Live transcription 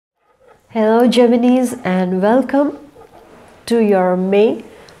Hello Geminis, and welcome to your May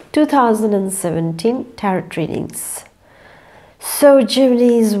 2017 tarot readings. So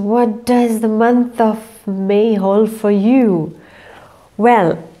Geminis, what does the month of May hold for you?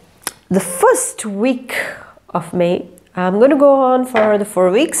 Well, the first week of May, I'm going to go on for the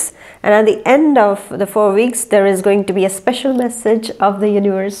 4 weeks, and at the end of the 4 weeks there is going to be a special message of the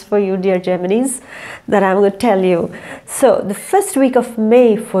universe for you, dear Geminis, that I'm going to tell you. So the first week of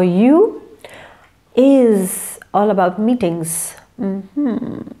May for you is all about meetings.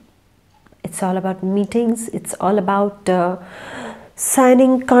 It's all about meetings. It's all about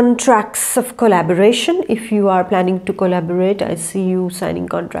signing contracts of collaboration. If you are planning to collaborate, I see you signing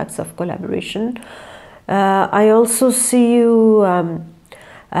contracts of collaboration. I also see you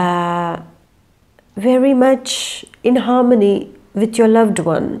very much in harmony with your loved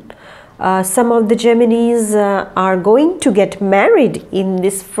one. Some of the Geminis are going to get married in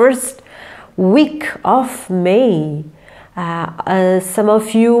this first week of May. Some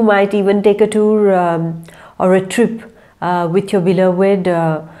of you might even take a tour or a trip with your beloved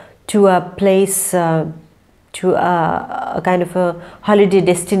to a place, to a kind of a holiday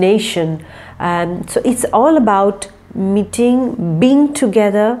destination. So it's all about meeting, being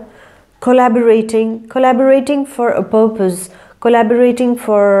together, collaborating for a purpose, collaborating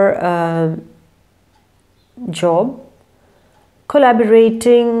for job,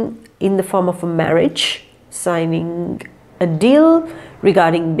 collaborating in the form of a marriage, signing a deal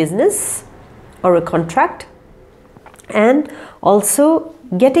regarding business or a contract, and also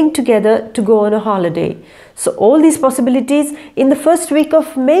getting together to go on a holiday. So all these possibilities in the first week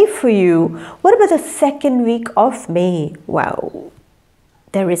of May for you. What about the second week of May? Wow,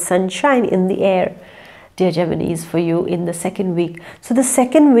 there is sunshine in the air, dear Geminis, for you in the second week. So the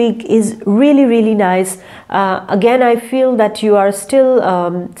second week is really nice. Again, I feel that you are still,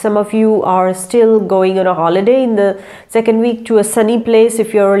 some of you are still going on a holiday in the second week to a sunny place.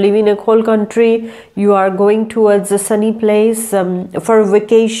 If you're living in a cold country, you are going towards a sunny place for a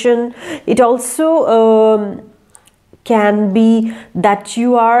vacation. It also can be that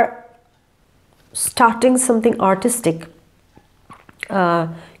you are starting something artistic.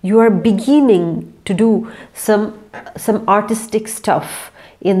 You are beginning to do some artistic stuff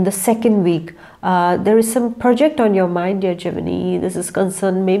in the second week. There is some project on your mind, dear Gemini. This is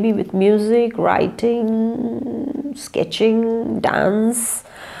concerned maybe with music, writing, sketching, dance,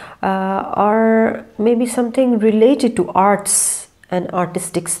 or maybe something related to arts and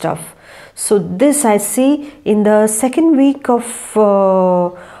artistic stuff. So this I see in the second week of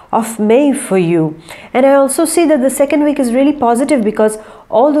May for you. And I also see that the second week is really positive, because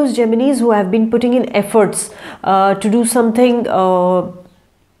all those Geminis who have been putting in efforts to do something,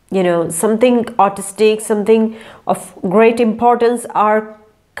 something artistic, something of great importance, are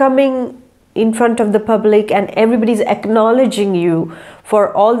coming in front of the public, and everybody's acknowledging you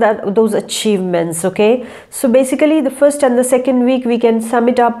for all those achievements. Okay, so basically the first and the second week we can sum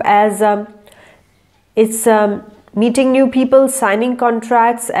it up as it's meeting new people, signing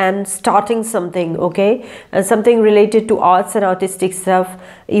contracts, and starting something, okay? And something related to arts and artistic stuff,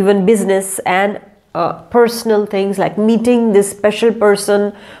 even business and personal things like meeting this special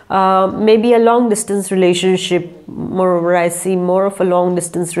person, maybe a long distance relationship. Moreover, I see more of a long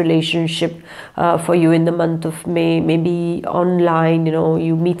distance relationship for you in the month of May, maybe online,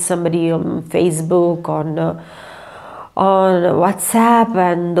 you meet somebody on Facebook, on WhatsApp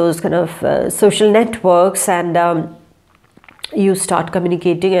and those kind of social networks, and you start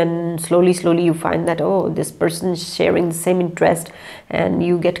communicating, and slowly you find that, oh, this person is sharing the same interest, and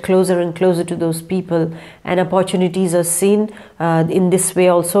you get closer and closer to those people, and opportunities are seen in this way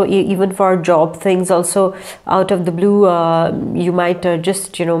also. Even for job things also, out of the blue, you might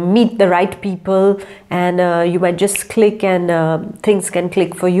just meet the right people, and you might just click, and things can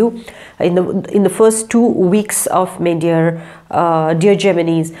click for you in the first 2 weeks of May, dear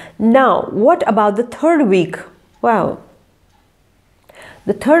Geminis. Now what about the third week? Wow,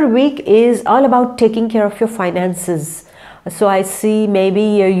 the third week is all about taking care of your finances. So I see maybe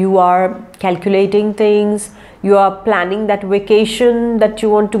you are calculating things, you are planning that vacation that you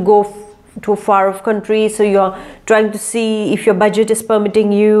want to go to a far off country, so you are trying to see if your budget is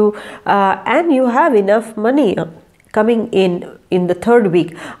permitting you, and you have enough money coming in the third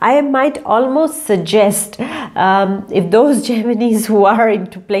week. I might almost suggest, if those Geminis who are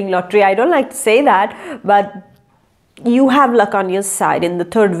into playing lottery, I don't like to say that, but you have luck on your side in the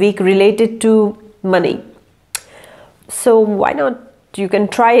third week related to money. So why not you can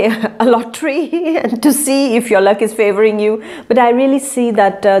try a lottery and to see if your luck is favoring you. But I really see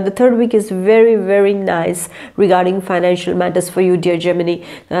that the third week is very, very nice regarding financial matters for you, dear Gemini,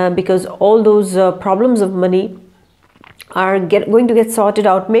 because all those problems of money are going to get sorted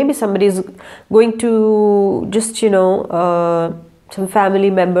out. Maybe somebody is going to just, you know, some family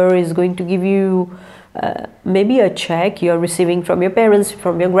member is going to give you maybe a check you're receiving from your parents,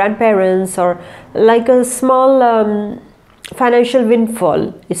 from your grandparents, or like a small financial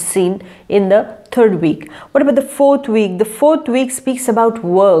windfall is seen in the third week. What about the fourth week? The fourth week speaks about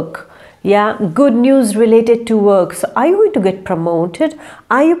work. Yeah, good news related to work. So are you going to get promoted?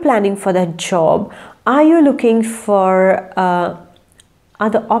 Are you planning for that job? Are you looking for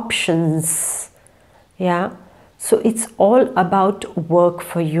other options? Yeah, so it's all about work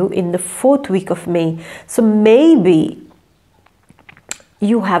for you in the fourth week of May. So maybe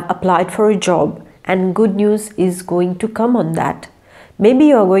you have applied for a job and good news is going to come on that. Maybe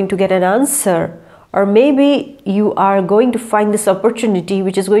you are going to get an answer, or maybe you are going to find this opportunity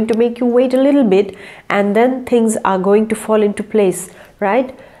which is going to make you wait a little bit, and then things are going to fall into place,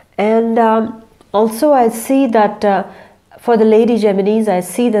 right? And also I see that for the lady Geminis, I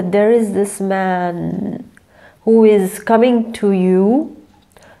see that there is this man who is coming to you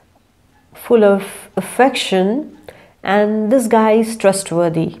full of affection, and this guy is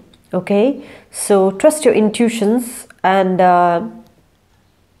trustworthy. Okay, so trust your intuitions, and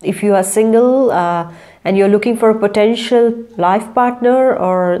if you are single and you're looking for a potential life partner,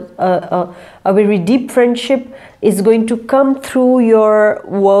 or a very deep friendship is going to come through your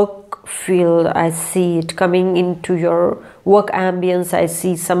work field. I see it coming into your work ambience. I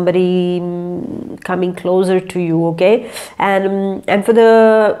see somebody coming closer to you. Okay, and for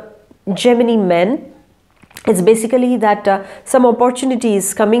the Gemini men, it's basically that some opportunity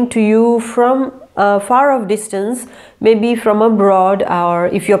is coming to you from far off distance, maybe from abroad, or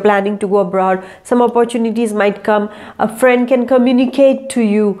if you're planning to go abroad, some opportunities might come. A friend can communicate to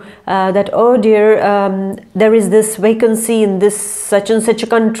you that, oh dear, there is this vacancy in this such and such a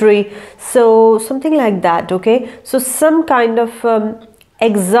country, so something like that. Okay, so some kind of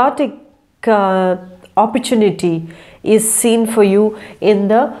exotic opportunity is seen for you in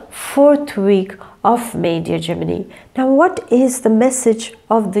the fourth week of May, dear Gemini. Now, what is the message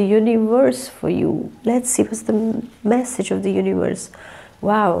of the universe for you? Let's see what's the message of the universe.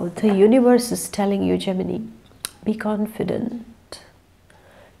 Wow, the universe is telling you, Gemini, be confident.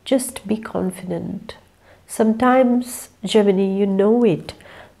 Just be confident. Sometimes, Gemini, you know it,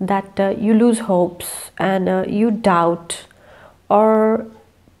 that you lose hopes and you doubt, or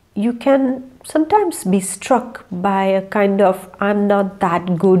you can sometimes be struck by a kind of I'm not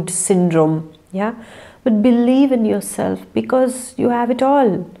that good syndrome. Yeah, but believe in yourself, because you have it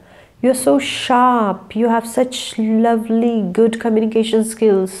all. You're so sharp, you have such lovely good communication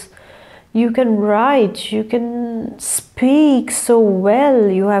skills, you can write, you can speak so well,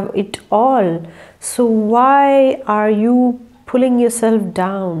 you have it all. So why are you pulling yourself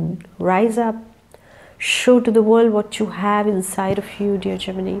down? Rise up, show to the world what you have inside of you, dear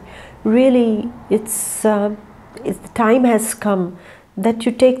Gemini. Really, it's the time has come that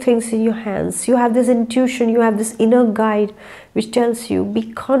you take things in your hands. You have this intuition, you have this inner guide which tells you,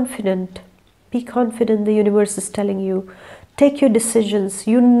 be confident. Be confident, the universe is telling you. Take your decisions.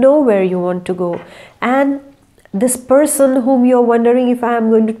 You know where you want to go. And this person whom you're wondering if I am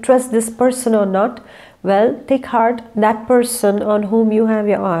going to trust this person or not, well, take heart, that person on whom you have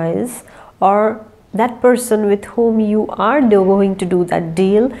your eyes, or that person with whom you are going to do that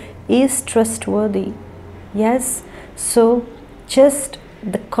deal, is trustworthy. Yes, so just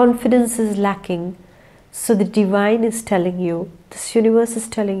the confidence is lacking. So the divine is telling you, this universe is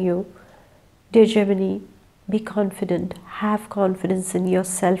telling you, dear Gemini, be confident, have confidence in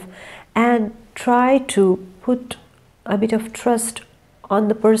yourself, and try to put a bit of trust on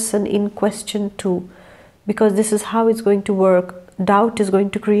the person in question too, because this is how it's going to work. Doubt is going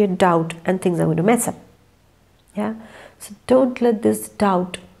to create doubt, and things are going to mess up. Yeah, so don't let this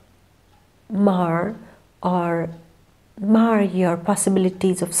doubt mar your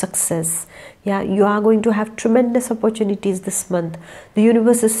possibilities of success. Yeah, you are going to have tremendous opportunities this month. The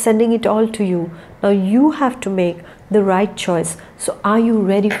universe is sending it all to you. Now you have to make the right choice. So are you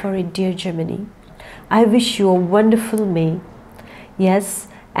ready for it, dear Gemini? I wish you a wonderful May. Yes,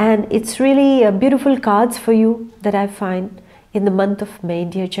 and it's really beautiful cards for you that I find in the month of May,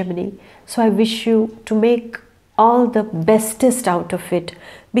 dear Gemini. So I wish you to make all the bestest out of it,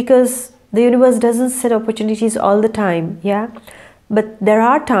 because the universe doesn't send opportunities all the time, yeah? But there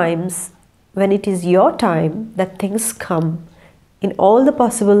are times when it is your time that things come in all the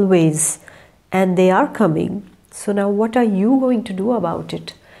possible ways, and they are coming. So now what are you going to do about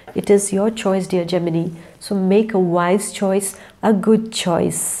it? It is your choice, dear Gemini. So make a wise choice, a good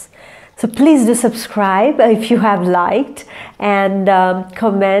choice. So please do subscribe if you have liked, and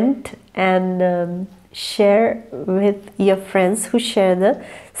comment and share with your friends who share the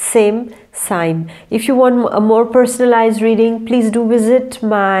same sign. If you want a more personalized reading, please do visit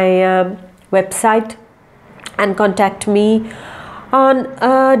my website and contact me on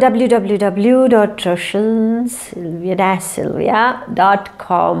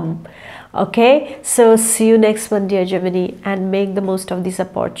www.roshansylvia-sylvia.com. Okay, so see you next month, dear Gemini, and make the most of this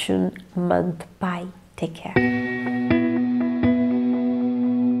opportune month. Bye. Take care.